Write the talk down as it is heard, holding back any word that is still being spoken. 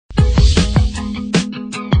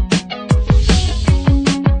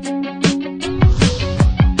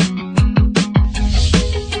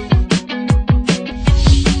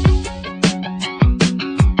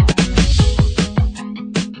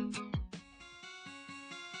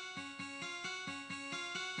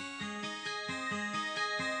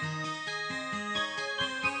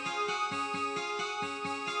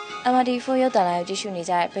MRT4 ရုပ်သံလိုင်းကိုကြည့်ရှုနေ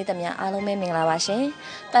ကြတဲ့ပရိသတ်များအားလုံးပဲမင်္ဂလာပါရှင်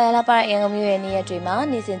။တာယာလာပါရန်ကုန်မြို့ရဲ့နေ့ရက်တွေမှာ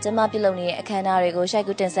နေ့စဉ်ကျင်းပပြုလုပ်နေတဲ့အခမ်းအနားတွေကိုရှိုက်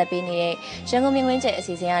ကူတင်ဆက်ပေးနေတဲ့ရန်ကုန်မြင်းဝင်းကျဲအ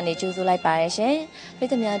စီအစဉ်ကနေကြိုဆိုလိုက်ပါရရှင်။ပရိ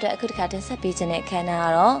သတ်များအတွက်အခုတစ်ခါတင်ဆက်ပေးခြင်းတဲ့အခမ်းအနားက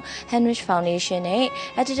တော့ Heinrich Foundation နဲ့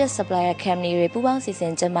Adidas Supplier Company တွေပူးပေါင်းစီစ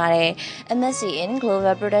ဉ်ကျင်းပတဲ့ MSc in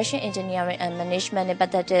Global Production Engineering and Management နဲ့ပ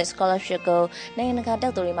တ်သက်တဲ့ Scholarship ကိုနိုင်ငံတကာတ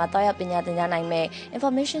က်သူတွေမှာတောက်ရောက်ပညာသင်ကြားနိုင်မဲ့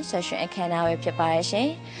Information Session အခမ်းအနားပဲဖြစ်ပါရရှင်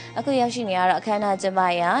။အခုရောက်ရှိနေရတော့အခမ်းအနားကျင်းပ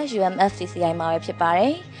ရာUMFCCI မှာပဲဖြစ်ပါတ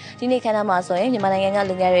ယ်။ဒီနေ့ခမ်းနားမှာဆိုရင်မြန်မာနိုင်ငံက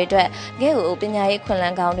လူငယ်တွေအတွက်တကယ်ကိုပညာရေးခွင့်လ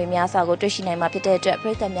န်းကောင်းတွေများစွာကိုတွေ့ရှိနိုင်မှာဖြစ်တဲ့အတွက်ပြ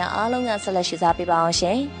ည်သက်များအားလုံးကဆက်လက်ရှေ့စားပေးပါအောင်ရှ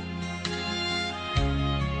င်။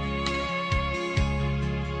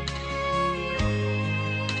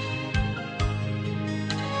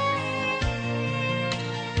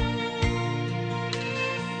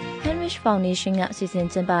 Heinrich Foundation ကအစီအစဉ်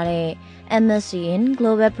ကျင်းပတဲ့ MSc in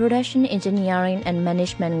Global Production Engineering and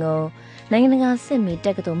Management ကိုနိုင်ငံတကာစစ်မီတ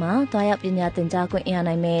က္ကသိုလ်မှာတွားရောက်ပညာသင်ကြားခွင့်ရ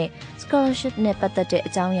နိုင်မဲ့ Scholarship နဲ့ပတ်သက်တဲ့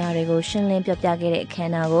အကြောင်းအရာတွေကိုရှင်းလင်းပြပြခဲ့တဲ့အခ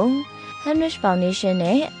မ်းအနားကို Heinrich Foundation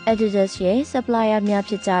နဲ့ Adidas ရဲ့ Supplier များ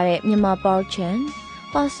ဖြစ်ကြတဲ့မြန်မာPaul Chen,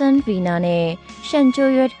 Watson Vina နဲ့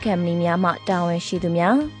Shanjoyot Company များမှတာဝန်ရှိသူ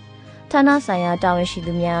များဌာနဆိုင်ရာတာဝန်ရှိ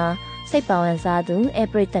သူများစိတ်ပါဝင်စားသူအ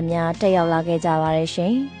ပရိသတ်များတက်ရောက်လာခဲ့ကြပါတယ်ရှ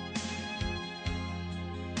င်။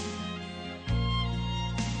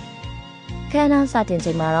ခမ်းနားစတင်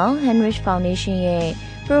ချိန်မှာတော့ Heinrich Foundation ရဲ့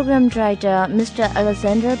Program Director Mr.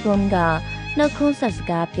 Alexander Boom ကနှုတ်ခွန်းဆက်စ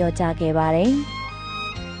ကားပြောကြားခဲ့ပါတယ်။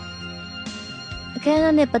အခမ်းအ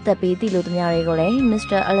နားနဲ့ပတ်သက်ပြီးသိလို့သူများတွေကိုလည်း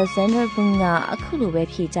Mr. Alexander Boom ကအခုလိုပဲ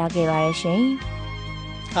ဖြေကြားခဲ့ပါတယ်ရှင်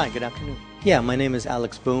။ Hi, good afternoon. Yeah, my name is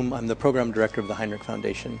Alex Boom. I'm the Program Director of the Heinrich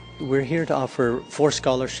Foundation. We're here to offer 4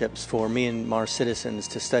 scholarships for Myanmar citizens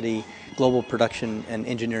to study global production and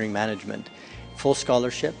engineering management. Full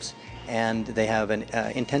scholarships. And they have an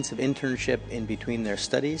intensive internship in between their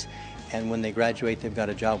studies, and when they graduate they've got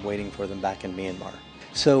a job waiting for them back in Myanmar.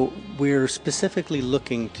 So we're specifically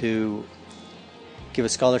looking to give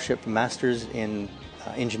a scholarship for masters in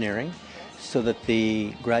engineering so that the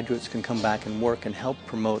graduates can come back and work and help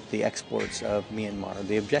promote the exports of Myanmar.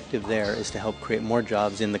 The objective there is to help create more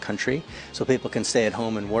jobs in the country so people can stay at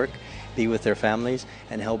home and work, be with their families,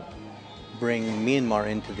 and help bring Myanmar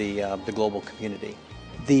into the global community.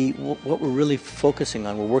 What we're really focusing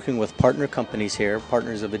on, we're working with partner companies here,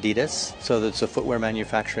 partners of Adidas, so that's a footwear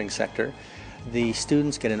manufacturing sector. The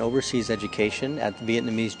students get an overseas education at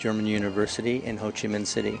Vietnamese German University in Ho Chi Minh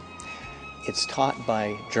City. It's taught by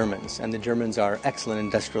Germans, and the Germans are excellent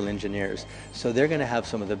industrial engineers. So they're going to have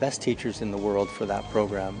some of the best teachers in the world for that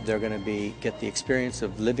program. They're going to get the experience of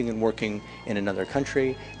living and working in another country.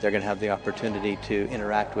 They're going to have the opportunity to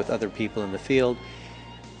interact with other people in the field.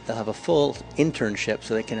 They'll have a full internship so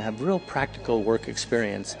they can have real practical work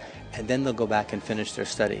experience, and then they'll go back and finish their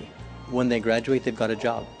study. When they graduate, they've got a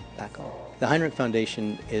job back home. The Heinrich Foundation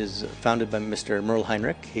is founded by Mr. Merle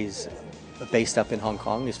Heinrich. He's based up in Hong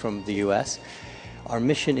Kong. He's from the US. Our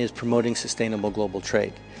mission is promoting sustainable global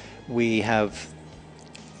trade. We have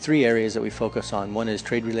 3 areas that we focus on. One is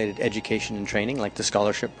trade-related education and training, like the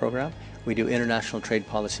scholarship program. We do international trade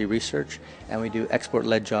policy research, and we do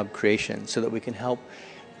export-led job creation so that we can help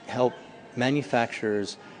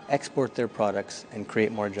manufacturers export their products and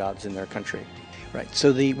create more jobs in their country. Right.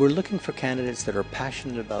 So we're looking for candidates that are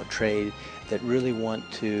passionate about trade, that really want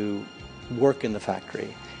to work in the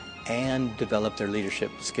factory and develop their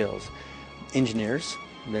leadership skills. Engineers,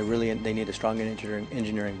 they need a strong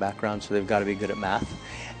engineering background, so they've got to be good at math,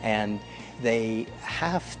 and they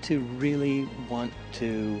have to really want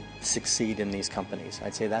to succeed in these companies.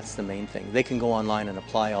 I'd say that's the main thing. They can go online and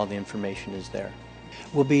apply, all the information is there.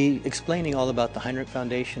 We'll be explaining all about the Heinrich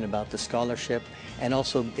Foundation, about the scholarship, and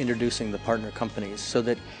also introducing the partner companies so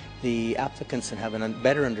that the applicants can have a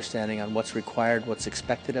better understanding on what's required, what's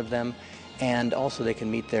expected of them, and also they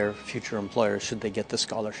can meet their future employers should they get the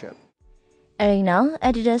scholarship. အဲဒီနောက်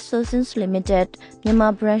Adidas Solutions Limited မြန်မာ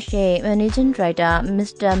branch ရဲ့ Managing Director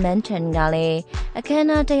Mr. Manton ကလည်းအခမ်းအ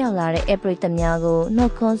နားတက်ရောက်လာတဲ့ပရိသတ်များကိုနှု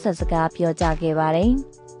တ်ခွန်းဆက်စကားပြောကြားခဲ့ပါတယ်။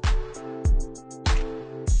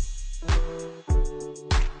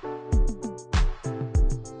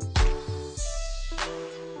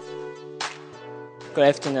 Good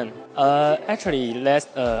afternoon. Actually,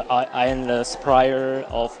 I am the supplier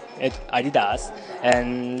of Adidas,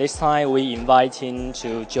 and this time we invite him to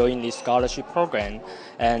join this scholarship program.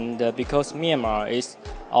 And because Myanmar is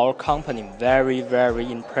our company very, very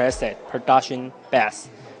impressive production base,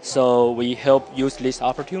 so we help use this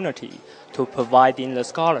opportunity to providing the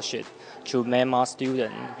scholarship to Myanmar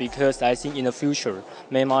students. Because I think in the future,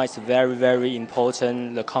 Myanmar is very, very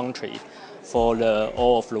important the country for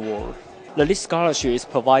all of the world. the LEAD scholarship is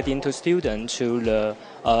providing to students to the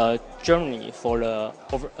Germany for the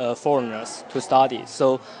foreigners to study.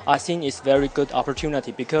 So I think it's very good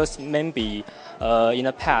opportunity because maybe in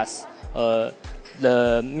the past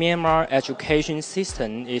the Myanmar education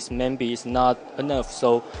system is not enough.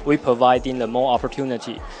 So we providing the more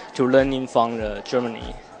opportunity to learning from the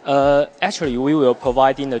Germany. Actually, we will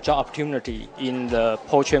providing the job opportunity in the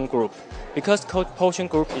Pochen Group because Pochen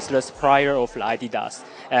Group is the supplier of the Adidas,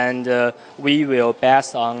 and we will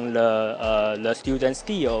based on the student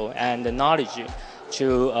skill and the knowledge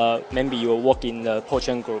to maybe you will work in the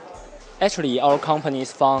Pochen Group. Actually, our company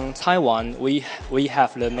is from Taiwan. We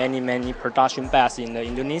have the many production bases in the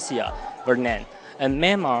Indonesia, Vietnam, and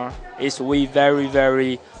Myanmar is we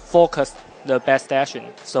very focused the best station.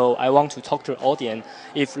 So I want to talk to the audience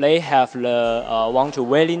if they have the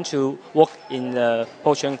willing to work in the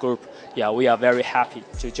Pochen Group. Yeah, we are very happy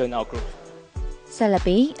to join our group. ဆက်လက်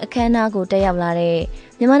ပြီးအခမ်းအနားကိုတက်ရောက်လာတဲ့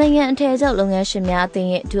မြန်မာနိုင်ငံအထည်ချုပ်လုပ်ငန်းရှင်များအသင်း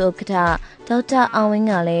ရဲ့ဒုဥက္ကဋ္ဌဒေါက်တာအောင်ဝင်း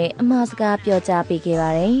ကလည်းအမှားစကားပြောကြားပေးခဲ့ပါ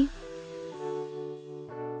တယ်။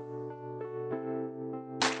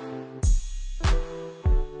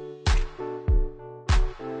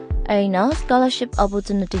 အဲဒီနောက် scholarship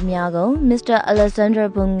opportunity များကို Mr. Alexander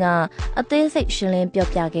Boom ကအသေးစိတ်ရှင်းလင်းပြော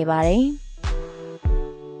ပြခဲ့ပါတယ်။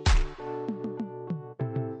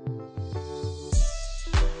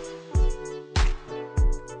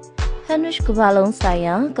 Heinrich ကမ္ဘာလုံးဆိုင်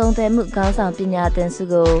ရာကုန်သွယ်မှုခေါင်းဆောင်ပညာသင်ဆု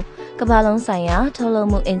ကိုကမ္ဘာလုံးဆိုင်ရာထုတ်လုပ်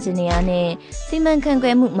မှုအင်ဂျင်နီယာနဲ့စီမံခန့်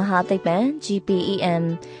ခွဲမှုမဟာသိပ္ပံ GPEM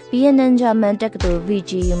ဗီယက်နမ်ဂျာမန်တက္ကသိုလ်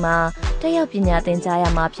VGU မှာတက်ရောက်ပညာသင်ကြားရ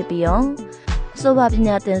မှာဖြစ်ပြီးတော့ဆိုပါပ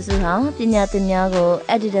ညာသင်ဆုဟာပညာသင်များကို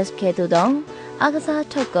Adidas ကဲ့သို့သောအားကစား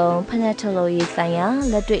ထုတ်ကုန်ဖဏတ်ထုတ်လုပ်ရေးဆိုင်ရာ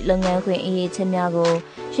လက်တွေ့လုပ်ငန်းခွင်အရေးချင်းများကို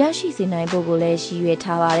ရရှိစေနိုင်ဖို့ကိုလည်းရည်ရွယ်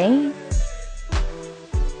ထားပါတယ်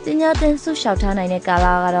။ပညာသင်ဆုလျှောက်ထားနိုင်တဲ့ကာလ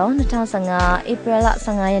ကတော့2015ဧပြီလ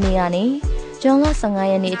15ရက်နေ့ကနေဇွန်လ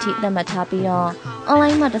15ရက်နေ့အထိသတ်မှတ်ထားပြီးတော့အွန်လို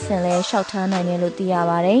င်းမှာတစ်ဆင့်လဲလျှောက်ထားနိုင်တယ်လို့သိရ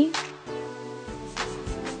ပါတယ်။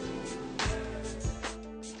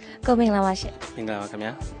ကိုမင်္ဂလာပါရှင်။မင်္ဂလာပါခင်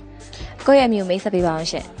ဗျာ။ကိုယ့်ရဲ့အမည်ကိုမိတ်ဆက်ပေးပါအောင်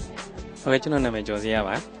ရှင်။ဟုတ်ကဲ့ကျွန်တော်နာမည်ကျော်စရာ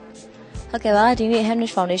ပါ။ဟုတ်ကဲ့ပါဒီနေ့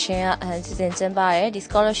Heinrich Foundation ကစီစဉ်ကျင်းပတဲ့ဒီ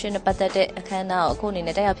scholarship နဲ့ပတ်သက်တဲ့အခမ်းအနားကိုအခုအနေ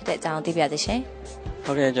နဲ့တက်ရောက်ဖြစ်တဲ့အကြောင်းသိပြပါရှင်။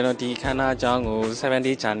ဟုတ်ကဲ့ကျွန်တော်ဒီခန်းသားအကြောင်းကို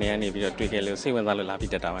70 channel ကနေပြီးတော့တွေ့ခဲ့လို့စိတ်ဝင်စားလို့လာ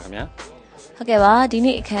ပြီးတက်တာပါခင်ဗျာဟုတ်ကဲ့ပါဒီ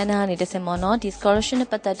နေ့အခမ်းအနားကနေတစင်မော်နော်ဒီ scholarship နဲ့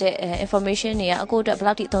ပတ်သက်တဲ့ information တွေကအခုအတွက်ဘယ်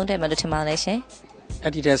လောက်ထိအသုံးတဲ့မှာလို့ထင်ပါလဲရှင်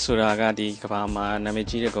Adidas ဆိုတာကဒီကမ္ဘာမှာနာမည်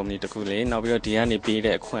ကြီးတဲ့ကုမ္ပဏီတစ်ခုလေနောက်ပြီးတော့ဒီကနေပေး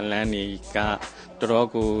တဲ့အခွင့်အလမ်းတွေကတော်တော်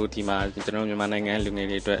ကိုဒီမှာကျွန်တော်မြန်မာနိုင်ငံလူငယ်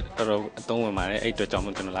တွေအတွက်တော်တော်အသုံးဝင်ပါတယ်အဲ့အတွက်ကြောင့်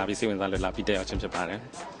ကျွန်တော်လာပြီးစိတ်ဝင်စားလို့လာပြီးတက်ရောက်ခြင်းဖြစ်ပါတယ်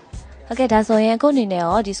ဟုတ်ကဲ့ဒါဆိုရင်အခုအနေနဲ့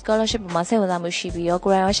ရောဒီ scholarship ပေါ်မှာစိတ်ဝင်စားမှုရှိပြီးရော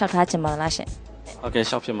ကိုယ်ရောရှောက်ထားခြင်းပါလားရှင်ဟုတ်ကဲ့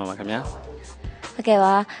ရှောက်ဖြစ်မှာပါခင်ဗျာဟုတ်ကဲ့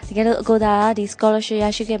ပါတကယ်လို့အကိုသာဒီ scholarship ရ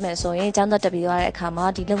ရှိခဲ့မယ်ဆိုရင်ကျောင်းသားတက်ပြီးသွားတဲ့အခါမှာ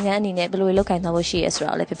ဒီလုပ်ငန်းအနေနဲ့ဘယ်လိုလုပ်ကိုင်သွားဖို့ရှိရဲဆို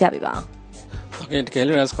တော့လည်းပြပြပေးပါအောင်ဟုတ်ကဲ့တကယ်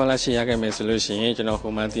လို့ scholarship ရခဲ့မယ်ဆိုလို့ရှိရင်ကျွန်တော်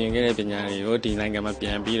ဟိုမှာသင်ခဲ့တဲ့ပညာတွေကိုဒီနိုင်ငံမှာပြ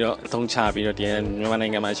န်ပြီးတော့အသုံးချပြီးတော့ဒီမြန်မာနို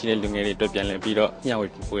င်ငံမှာရှိတဲ့လူငယ်တွေအတွက်ပြန်လည်ပြီးတော့မျှဝေ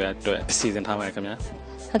ဖို့ရအတွက်အစီအစဉ်ထားပါတယ်ခင်ဗျာ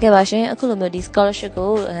ဟုတ်ကဲ့ပါရှင်အခုလိုမျိုးဒီ scholarship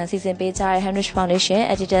ကိုစီစဉ်ပေးကြတဲ့ Heinrich Foundation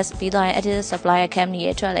Adidas ပြီးတော့ Adidas Supplier Company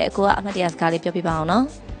ရဲ့အတွက်လည်းအကိုကအမှတ်တရစကားလေးပြောပြပါအောင်နော်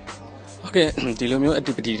ဟုတ်ကဲ့ဒီလိုမျိုး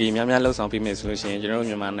activity တွေများများလှုပ်ဆောင်ပြီးမယ်ဆိုလို့ရှိရင်ကျွန်တော်တို့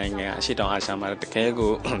မြန်မာနိုင်ငံအရှိတောင်အာရှမှာတကယ်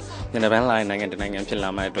ကိုညနေပိုင်းလာနိုင်ငံတနိုင်ငံဖြစ်လာ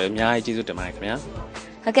မှအတွက်အများကြီးကျေးဇူးတင်ပါတယ်ခင်ဗျာ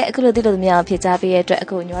ဟုတ်ကဲ့အခုလိုသိလို့များဖြည့်ချပေးတဲ့အတွက်အ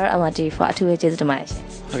ခုညီမတို့ MRTV4 အထူးပဲကျေးဇူးတင်ပါတယ်ရှင်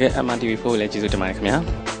ဟုတ်ကဲ့ MRTV4 ကိုလည်းကျေးဇူးတင်ပါတယ်ခင်ဗျာ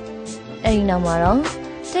အဲဒီနောက်မှာတော့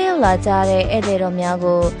တက်ရောက်လာကြတဲ့ဧည့်သည်တော်များ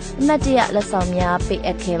ကိုအမှတ်တရလက်ဆောင်များပေးအ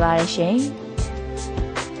ပ်ခဲ့ပါတယ်ရှင်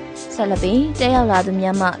ဆက်လက်ပြီးတက်ရောက်လာသူ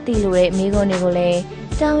များမှတည်လို့တဲ့မိခွန်းတွေကိုလည်း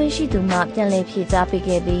တာဝန်ရှိသူမှပြန်လည်ဖြည့်ချပေး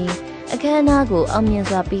ခဲ့ပြီးအခမ်းအနားကိုအောင်မြင်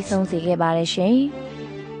စွာပြီးဆုံးစေခဲ့ပါတယ်ရှင်။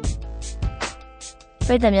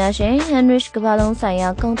ပြည်သူများရှင် Heinrich ကမ္ဘာလုံးဆိုင်ရာ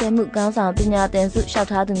ကုန်သွယ်မှုကောင်းဆောင်ပညာသင်ဆုလျှောက်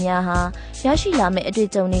ထားသူများဟာရရှိလာမယ့်အတွေ့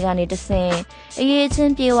အကြုံတွေကနေတဆင့်အရေးချ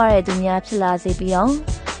င်းပြေဝတဲ့သူများဖြစ်လာစေပြီးအောင်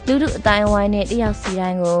လူထုအတိုင်းအဝိုင်းနဲ့တယောက်စီတို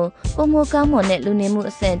င်းကိုပုံမကောင်းမွန်တဲ့လူနေမှု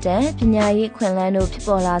အဆင့်တန်းပညာရေးခွင့်လန်းတို့ဖြစ်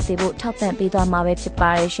ပေါ်လာစေဖို့ထောက်ပံ့ပေးသွားမှာပဲဖြစ်ပါ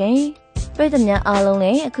တယ်ရှင်။ပြည်သူများအားလုံးလ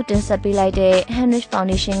ည်းအခုတင်ဆက်ပေးလိုက်တဲ့ Heinrich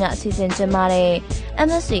Foundation ကအစီအစဉ်ကျင်းပတဲ့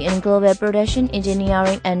MSc in Global Production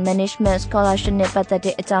Engineering and Management Scholarship နဲ့ပတ်သက်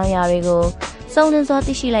တဲ့အကြောင်းအရာတွေကိုစုံလင်စွာ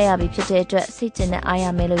သိရှိလိုက်ရပြီဖြစ်တဲ့အတွက်စိတ်ကျဉ်နဲ့အားရ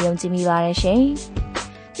မယ်လို့ယုံကြည်မိပါတယ်ရှင်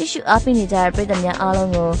။ကြည့်ရှုအားပေးနေကြတဲ့ပြည်သူများအား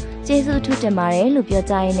လုံးကိုကျေးဇူးအထူးတင်ပါတယ်လို့ပြော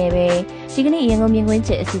ကြားရင်းနဲ့ပဲဒီကနေ့ရန်ကုန်မြင်ကွင်း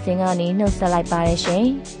ကျအစီအစဉ်ကနေနှုတ်ဆက်လိုက်ပါတယ်ရှင်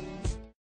။